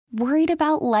Worried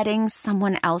about letting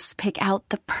someone else pick out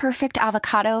the perfect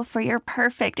avocado for your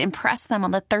perfect impress them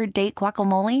on the third date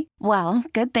guacamole? Well,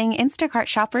 good thing Instacart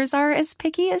shoppers are as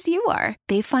picky as you are.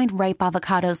 They find ripe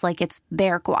avocados like it's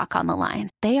their guac on the line.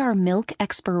 They are milk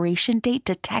expiration date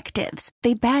detectives.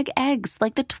 They bag eggs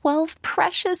like the 12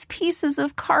 precious pieces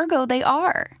of cargo they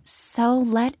are. So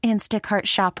let Instacart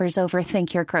shoppers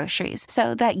overthink your groceries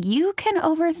so that you can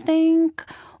overthink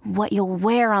what you'll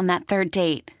wear on that third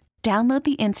date. Download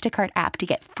the Instacart app to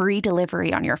get free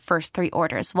delivery on your first 3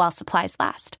 orders while supplies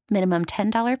last. Minimum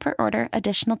 $10 per order.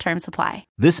 Additional terms apply.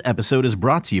 This episode is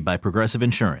brought to you by Progressive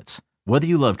Insurance. Whether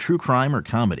you love true crime or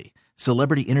comedy,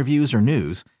 celebrity interviews or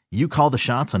news, you call the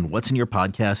shots on what's in your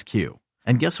podcast queue.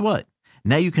 And guess what?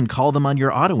 Now you can call them on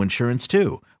your auto insurance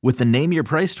too with the Name Your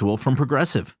Price tool from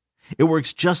Progressive. It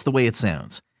works just the way it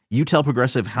sounds. You tell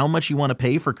Progressive how much you want to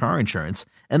pay for car insurance,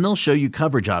 and they'll show you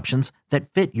coverage options that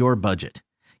fit your budget.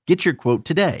 Get your quote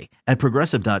today at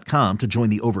Progressive.com to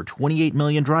join the over 28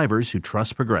 million drivers who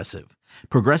trust Progressive.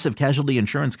 Progressive Casualty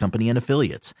Insurance Company and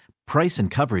Affiliates. Price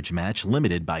and coverage match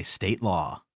limited by state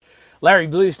law. Larry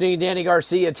Blustein, Danny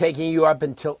Garcia taking you up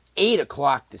until 8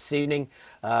 o'clock this evening.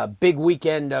 Big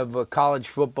weekend of college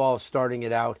football starting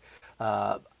it out,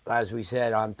 as we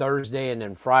said, on Thursday and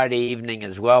then Friday evening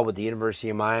as well with the University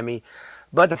of Miami.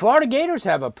 But the Florida Gators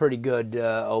have a pretty good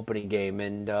opening game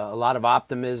and a lot of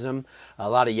optimism, a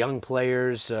lot of young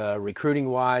players.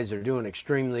 Recruiting-wise, they're doing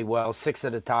extremely well. 6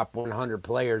 of the top 100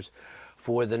 players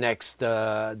for the next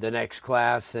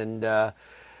class. And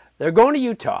they're going to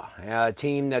Utah, a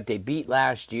team that they beat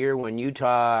last year when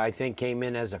Utah, I think, came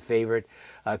in as a favorite.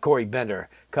 Corey Bender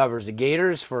covers the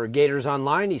Gators for Gators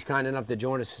Online. He's kind enough to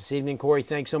join us this evening. Corey,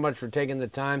 thanks so much for taking the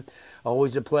time.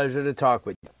 Always a pleasure to talk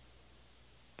with you.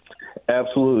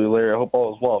 Absolutely, Larry. I hope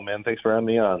all is well, man. Thanks for having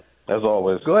me on, as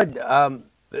always. Good. I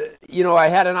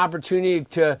had an opportunity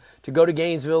to go to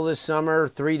Gainesville this summer,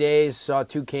 3 days, saw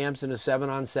 2 camps and a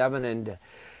 7-on-7, and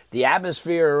the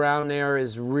atmosphere around there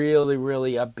is really,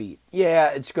 really upbeat. Yeah,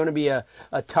 it's going to be a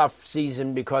tough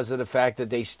season because of the fact that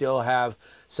they still have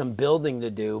some building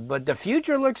to do, but the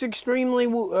future looks extremely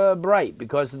bright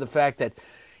because of the fact that,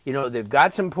 they've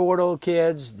got some portal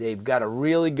kids, they've got a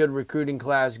really good recruiting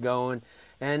class going.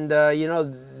 And,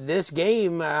 this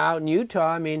game out in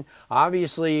Utah,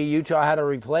 obviously Utah had to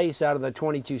replace out of the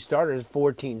 22 starters,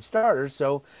 14 starters.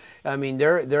 So,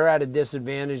 they're at a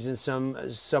disadvantage in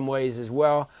some ways as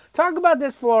well. Talk about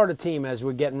this Florida team as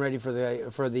we're getting ready for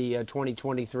the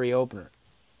 2023 opener.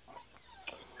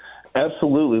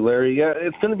 Absolutely, Larry. Yeah,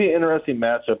 it's going to be an interesting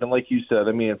matchup. And like you said,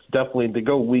 it's definitely to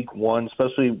go week 1,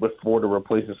 especially with Florida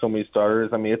replacing so many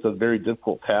starters. It's a very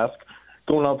difficult task.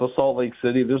 Going out to Salt Lake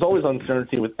City, there's always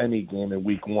uncertainty with any game in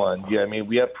week 1. Yeah,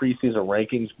 we have preseason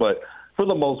rankings, but for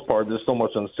the most part, there's so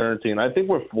much uncertainty. And I think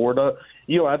with Florida,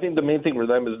 I think the main thing for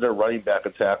them is their running back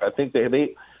attack. I think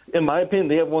they in my opinion,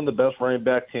 they have one of the best running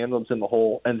back tandems in the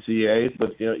whole NCAA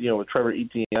with, with Trevor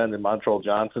Etienne and Montrell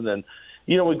Johnson. And,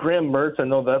 with Graham Mertz, I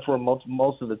know that's where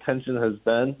most of the tension has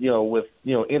been, with,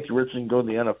 Anthony Richardson going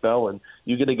to the NFL, and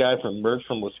you get a guy from Mertz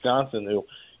from Wisconsin who,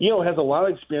 has a lot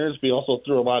of experience, but he also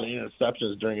threw a lot of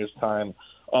interceptions during his time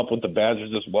up with the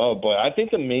Badgers as well. But I think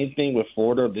the main thing with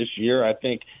Florida this year, I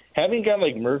think having a guy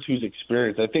like Mertz who's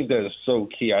experienced, I think that is so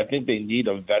key. I think they need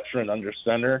a veteran under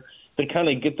center to kind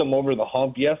of get them over the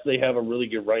hump. Yes, they have a really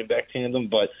good right back tandem,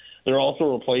 but they're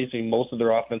also replacing most of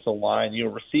their offensive line.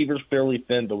 Receivers fairly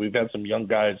thin, but we've had some young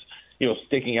guys,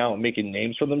 sticking out and making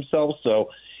names for themselves.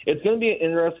 So it's going to be an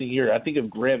interesting year. I think if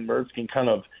Graham Mertz can kind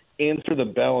of answer the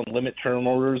bell and limit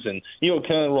turnovers and,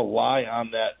 kind of rely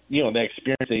on that, that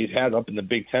experience that he's had up in the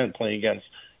Big Ten playing against,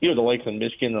 the likes of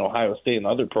Michigan and Ohio State and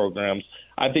other programs,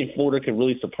 I think Florida could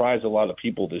really surprise a lot of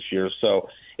people this year. So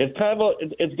it's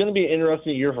it's going to be an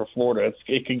interesting year for Florida.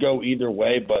 It could go either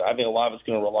way, but I think a lot of it's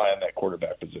going to rely on that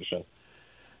quarterback position.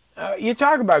 You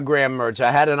talk about Graham Mertz.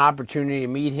 I had an opportunity to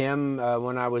meet him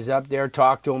when I was up there,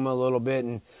 talk to him a little bit,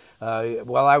 and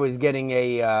while I was getting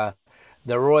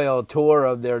the royal tour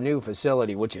of their new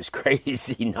facility, which is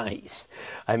crazy nice.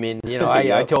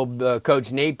 I told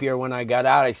Coach Napier when I got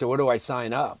out, I said, where do I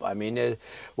sign up?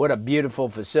 What a beautiful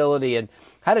facility. And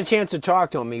had a chance to talk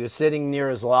to him. He was sitting near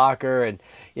his locker, and,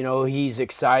 he's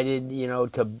excited,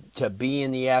 to be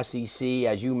in the SEC.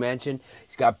 As you mentioned,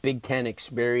 he's got Big Ten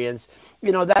experience.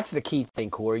 That's the key thing,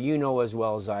 Corey. As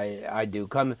well as I do.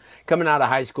 Coming out of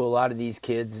high school, a lot of these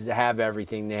kids have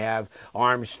everything. They have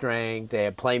arm strength, they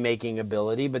have playmaking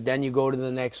ability, but then you go to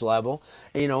the next level,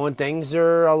 and things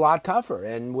are a lot tougher.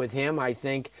 And with him, I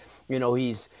think,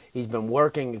 he's been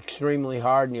working extremely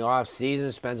hard in the off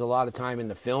season, spends a lot of time in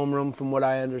the film room from what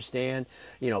I understand,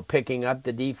 picking up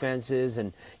the defenses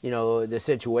and the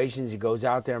situations. He goes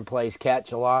out there and plays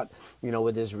catch a lot,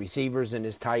 with his receivers and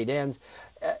his tight ends.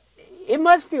 It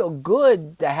must feel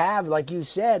good to have, like you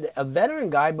said, a veteran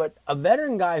guy, but a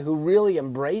veteran guy who really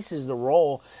embraces the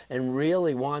role and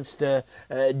really wants to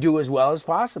do as well as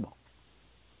possible.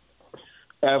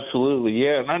 Absolutely,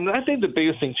 yeah. And I think the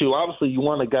biggest thing, too, obviously you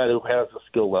want a guy who has a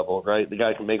skill level, right? The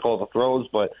guy can make all the throws,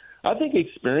 but I think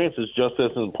experience is just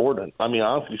as important. I mean,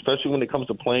 honestly, especially when it comes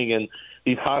to playing in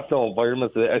these hostile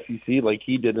environments of the SEC like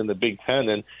he did in the Big Ten.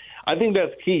 And I think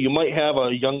that's key. You might have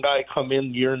a young guy come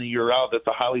in year year out that's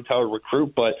a highly touted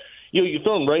recruit, but you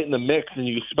throw him right in the mix and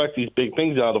you expect these big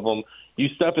things out of him. You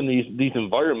step in these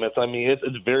environments, I mean,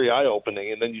 it's very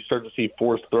eye-opening, and then you start to see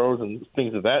forced throws and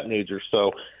things of that nature.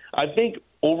 So I think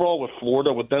overall with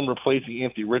Florida, with them replacing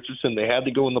Anthony Richardson, they had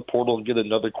to go in the portal and get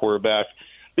another quarterback.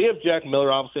 They have Jack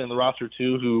Miller, obviously, on the roster,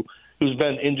 too, who's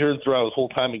been injured throughout his whole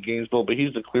time in Gainesville, but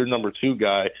he's the clear number 2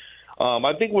 guy.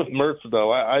 I think with Mertz,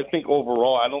 though, I think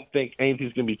overall, I don't think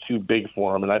anything's going to be too big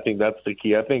for him, and I think that's the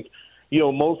key. I think,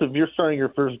 most if you're starting your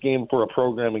first game for a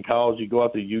program in college, you go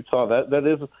out to Utah,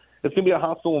 it's going to be a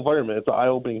hostile environment. It's an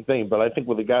eye-opening thing, but I think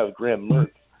with a guy like Graham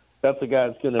Mertz, that's a guy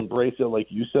that's going to embrace it, like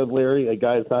you said, Larry, a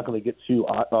guy that's not going to get too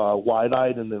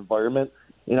wide-eyed in the environment.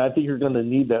 And I think you're going to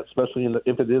need that, especially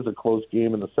if it is a close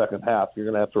game in the second half. You're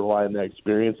going to have to rely on that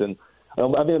experience. And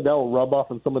I think that will rub off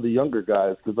on some of the younger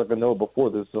guys because, like I know before,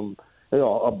 there's some,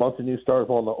 a bunch of new stars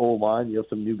on the O-line. You have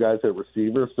some new guys at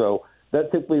receiver. So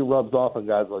that typically rubs off on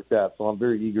guys like that. So I'm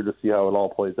very eager to see how it all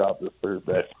plays out this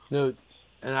Thursday. No,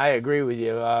 and I agree with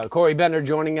you. Corey Bender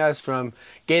joining us from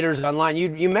Gators Online.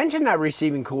 You mentioned that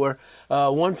receiving core.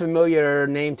 One familiar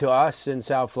name to us in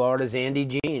South Florida is Andy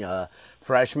Jean, a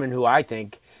freshman who I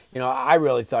think, I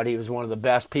really thought he was one of the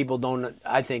best.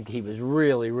 I think he was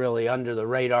really, really under the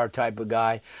radar type of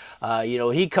guy.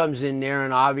 He comes in there,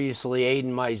 and obviously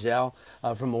Aiden Mizell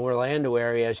from Orlando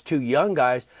area has 2 young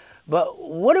guys. But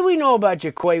what do we know about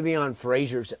Jaquavion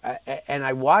Frazier's? And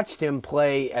I watched him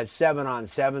play at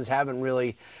 7-on-7s. Haven't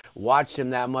really watched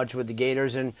him that much with the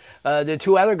Gators. And the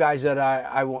 2 other guys that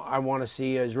I want to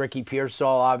see is Ricky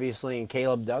Pearsall, obviously, and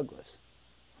Caleb Douglas.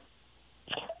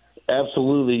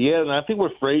 Absolutely, yeah. And I think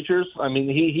with Frazier's, I mean,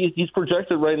 he's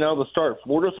projected right now to start.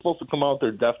 Florida's supposed to come out with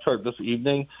their depth chart this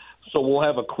evening, so we'll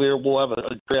have a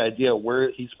great idea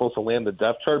where he's supposed to land the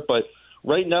depth chart. But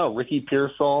right now, Ricky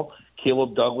Pearsall,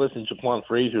 Caleb Douglas, and Jaquan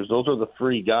Frazier's, those are the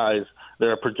 3 guys that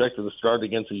are projected to start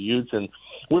against the Utes. And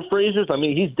with Frazier's, I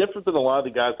mean, he's different than a lot of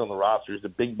the guys on the roster. He's a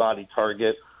big body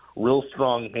target, real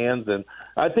strong hands, and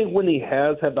I think when he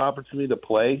has had the opportunity to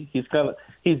play, he's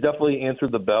definitely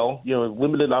answered the bell.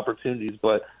 Limited opportunities,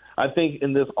 but I think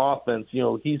in this offense, he's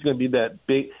going to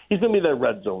be he's going to be that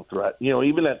red zone threat.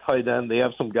 Even at tight end, they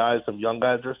have some young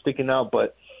guys that are sticking out,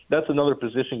 but that's another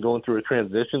position going through a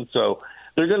transition. So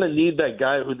they're going to need that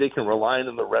guy who they can rely on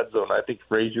in the red zone. I think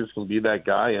Frazier's can be that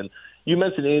guy. And you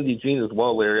mentioned Andy Jean as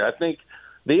well, Larry. I think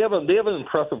they have an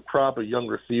impressive crop of young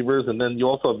receivers, and then you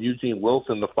also have Eugene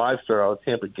Wilson, the 5-star out of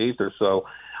Tampa Gators. So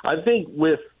I think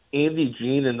with Andy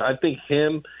Jean and I think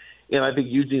him and I think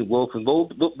Eugene Wilson,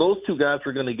 those 2 guys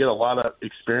are going to get a lot of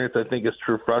experience, I think, as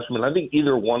true freshmen. I think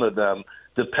either one of them,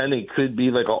 depending, could be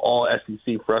like an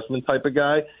all-SEC freshman type of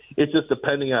guy. It's just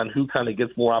depending on who kind of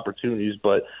gets more opportunities.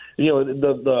 But,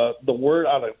 the word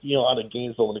out of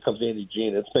Gainesville when it comes to Andy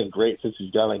Jean, it's been great since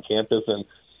he's got on campus. And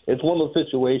it's one of those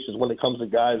situations when it comes to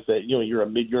guys that, you're a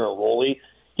mid-year enrollee,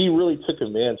 he really took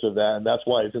advantage of that, and that's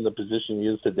why he's in the position he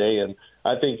is today. And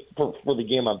I think for the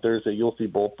game on Thursday, you'll see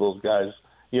both those guys,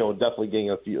 definitely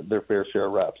getting their fair share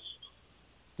of reps.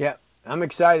 Yeah, I'm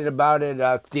excited about it.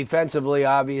 Defensively,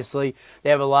 obviously, they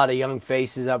have a lot of young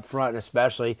faces up front, and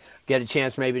especially get a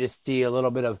chance maybe to see a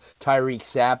little bit of Tyreek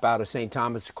Sapp out of St.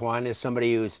 Thomas Aquinas,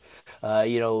 somebody who's,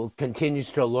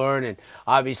 continues to learn. And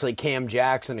obviously Cam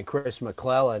Jackson and Chris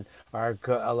McClellan are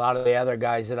a lot of the other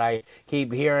guys that I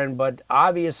keep hearing. But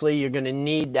obviously you're going to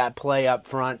need that play up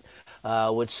front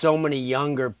with so many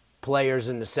younger players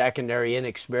in the secondary,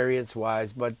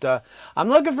 inexperience-wise, but I'm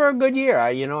looking for a good year.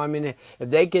 If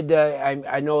they could,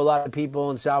 I know a lot of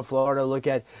people in South Florida look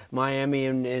at Miami,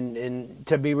 and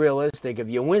to be realistic,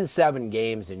 if you win 7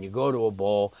 games and you go to a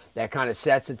bowl, that kind of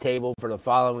sets the table for the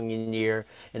following year,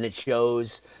 and it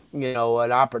shows, an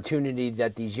opportunity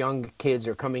that these young kids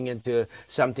are coming into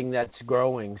something that's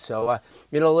growing. So,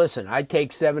 listen, I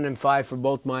take 7-5 for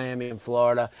both Miami and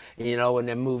Florida, and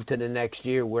then move to the next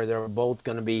year where they're both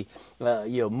going to be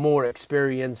more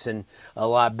experience and a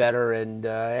lot better. And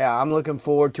I'm looking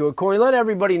forward to it. Corey, let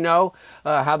everybody know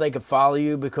how they can follow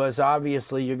you, because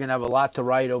obviously you're going to have a lot to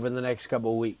write over the next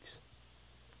couple of weeks.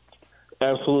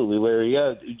 Absolutely, Larry.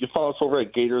 Yeah, you follow us over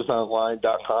at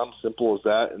GatorsOnline.com. Simple as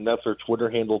that, and that's our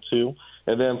Twitter handle too.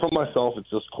 And then for myself,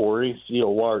 it's just Corey,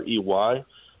 Corey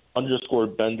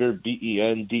 _Bender, Bender.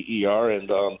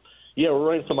 And yeah, we're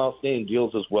running some outstanding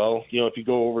deals as well. If you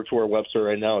go over to our website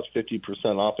right now, it's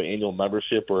 50% off an annual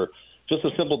membership or just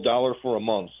a simple $1 for a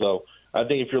month. So I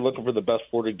think if you're looking for the best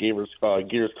Florida Gators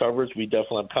coverage, we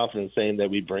definitely have confidence saying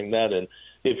that we bring that. And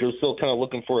if you're still kind of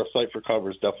looking for a site for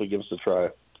coverage, definitely give us a try.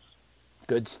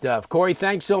 Good stuff. Corey,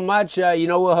 thanks so much.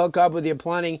 We'll hook up with you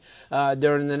plenty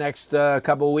during the next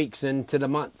couple of weeks into the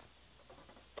month.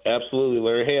 Absolutely,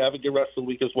 Larry. Hey, have a good rest of the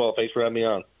week as well. Thanks for having me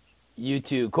on. You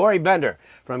too. Corey Bender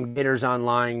from Gators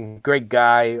Online. Great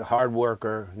guy, hard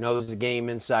worker, knows the game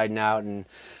inside and out, and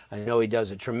I know he does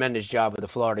a tremendous job with the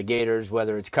Florida Gators,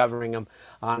 whether it's covering them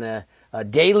on a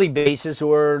daily basis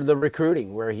or the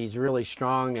recruiting, where he's really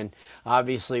strong. And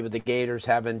obviously with the Gators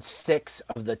having 6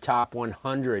 of the top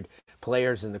 100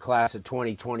 players in the class of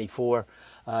 2024,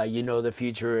 the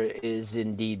future is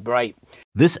indeed bright.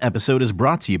 This episode is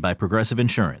brought to you by Progressive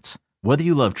Insurance. Whether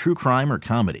you love true crime or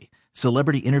comedy,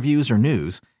 celebrity interviews or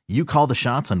news, you call the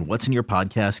shots on what's in your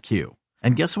podcast queue.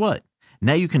 And guess what?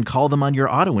 Now you can call them on your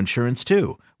auto insurance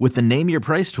too with the Name Your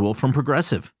Price tool from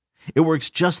Progressive. It works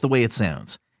just the way it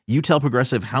sounds. You tell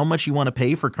Progressive how much you want to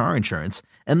pay for car insurance,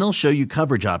 and they'll show you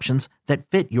coverage options that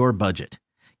fit your budget.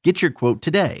 Get your quote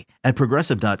today at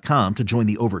Progressive.com to join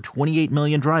the over 28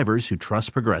 million drivers who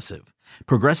trust Progressive.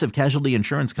 Progressive Casualty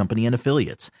Insurance Company and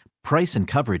Affiliates. Price and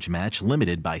coverage match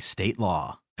limited by state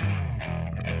law.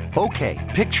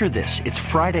 Okay, picture this. It's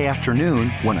Friday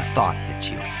afternoon when a thought hits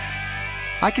you.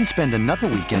 I can spend another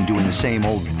weekend doing the same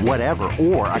old whatever,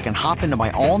 or I can hop into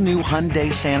my all-new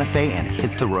Hyundai Santa Fe and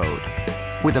hit the road.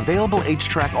 With available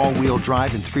H-Track all-wheel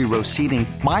drive and 3-row seating,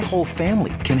 my whole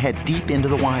family can head deep into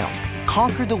the wild.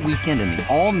 Conquer the weekend in the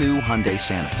all-new Hyundai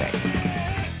Santa Fe.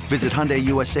 Visit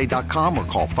HyundaiUSA.com or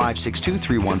call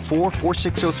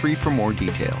 562-314-4603 for more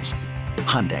details.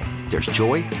 Hyundai, there's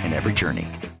joy in every journey.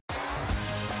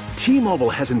 T-Mobile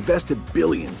has invested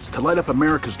billions to light up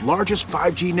America's largest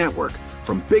 5G network,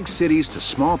 from big cities to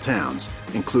small towns,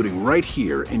 including right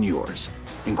here in yours.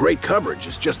 And great coverage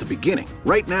is just the beginning.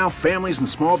 Right now, families and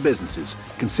small businesses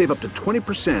can save up to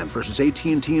 20% versus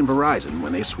AT&T and Verizon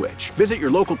when they switch. Visit your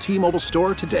local T-Mobile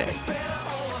store today.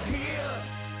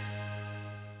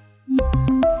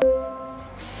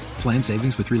 Plan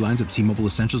savings with 3 lines of T-Mobile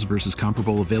Essentials versus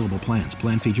comparable available plans.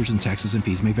 Plan features and taxes and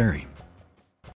fees may vary.